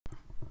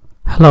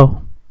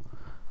Hello,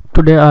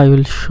 today I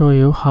will show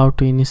you how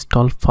to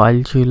install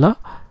FileZilla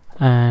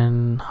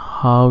and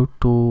how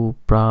to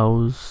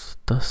browse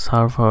the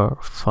server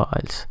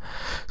files.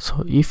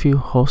 So if you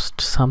host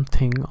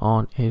something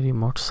on a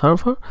remote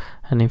server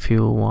and if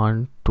you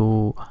want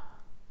to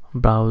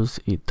browse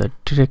the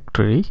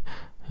directory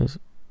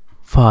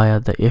via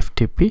the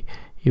FTP,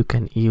 you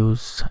can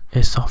use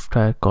a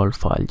software called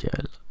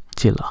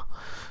FileZilla.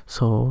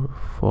 So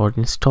for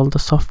install the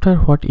software,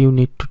 what you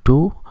need to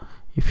do,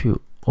 if you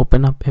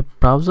open up a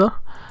browser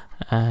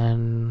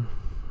and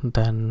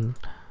then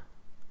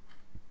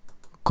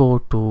go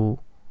to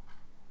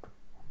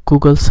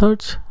Google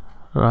search,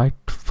 write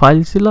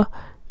FileZilla,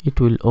 it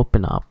will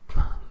open up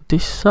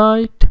this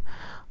site.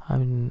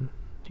 And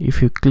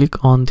if you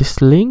click on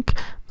this link,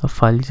 the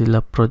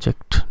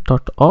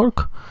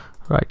FileZillaproject.org,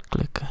 right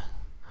click,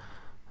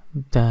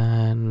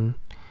 then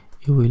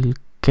you will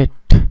get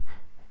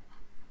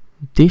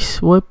this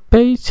web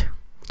page.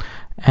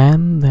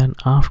 And then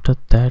after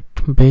that,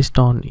 based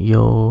on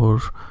your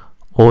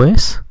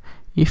OS,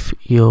 if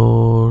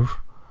your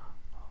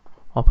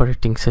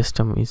operating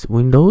system is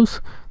Windows,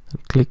 then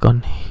click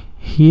on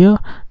here,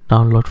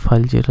 download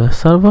FileZilla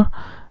server,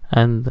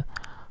 and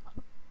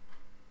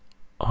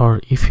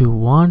or if you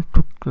want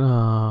to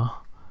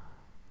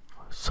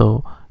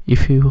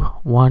if you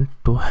want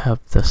to have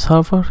the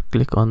server,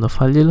 click on the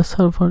FileZilla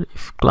server.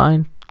 If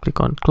client, click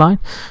on client.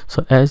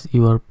 So as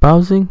you are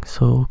browsing,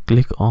 so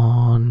click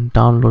on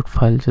download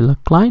FileZilla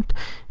client.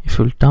 If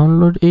you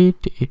download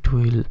it, it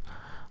will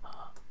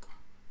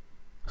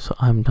so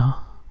I'm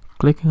now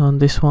clicking on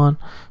this one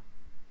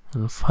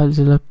and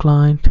FileZilla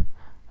client,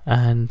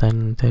 and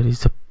then there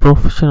is a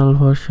professional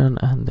version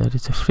and there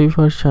is a free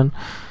version.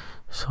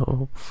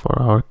 So for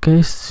our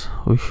case,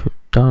 we should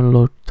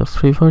download the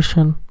free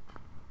version,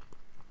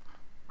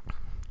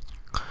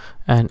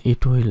 and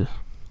it will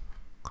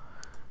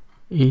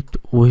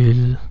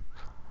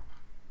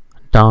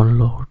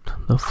download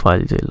the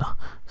FileZilla.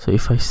 So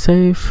if I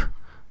save,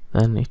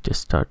 then it will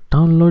start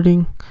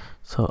downloading.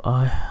 So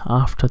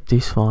after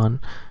this one,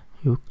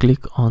 you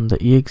click on the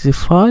exe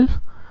file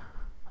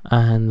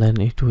and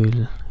then it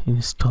will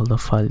install the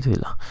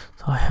FileZilla.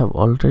 So I have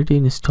already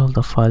installed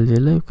the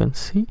FileZilla. You can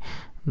see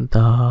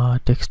the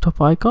desktop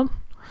icon.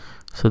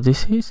 So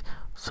this is,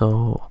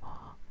 so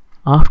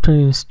after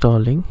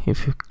installing,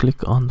 if you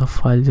click on the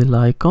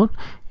FileZilla icon,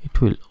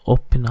 it will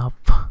open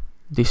up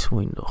this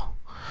window.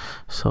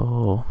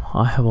 So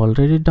I have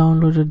already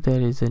downloaded,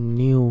 there is a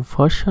new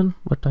version,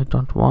 but I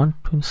don't want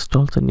to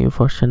install the new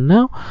version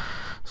now.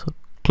 So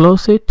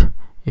close it.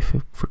 If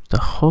you put the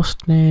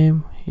host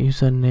name,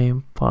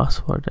 username,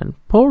 password and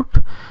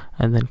port,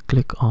 and then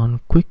click on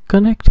quick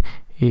connect,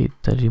 the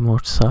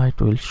remote site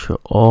will show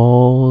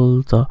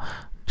all the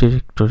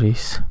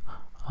directories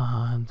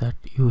that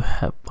you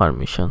have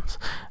permissions,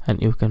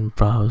 and you can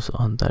browse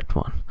on that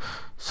one.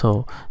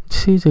 So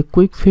this is a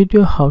quick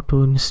video how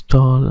to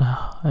install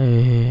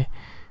a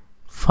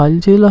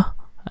FileZilla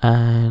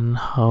and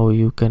how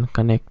you can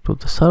connect to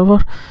the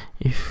server.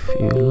 If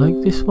you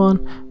like this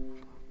one,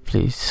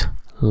 please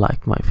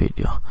like my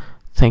video.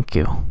 Thank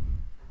you.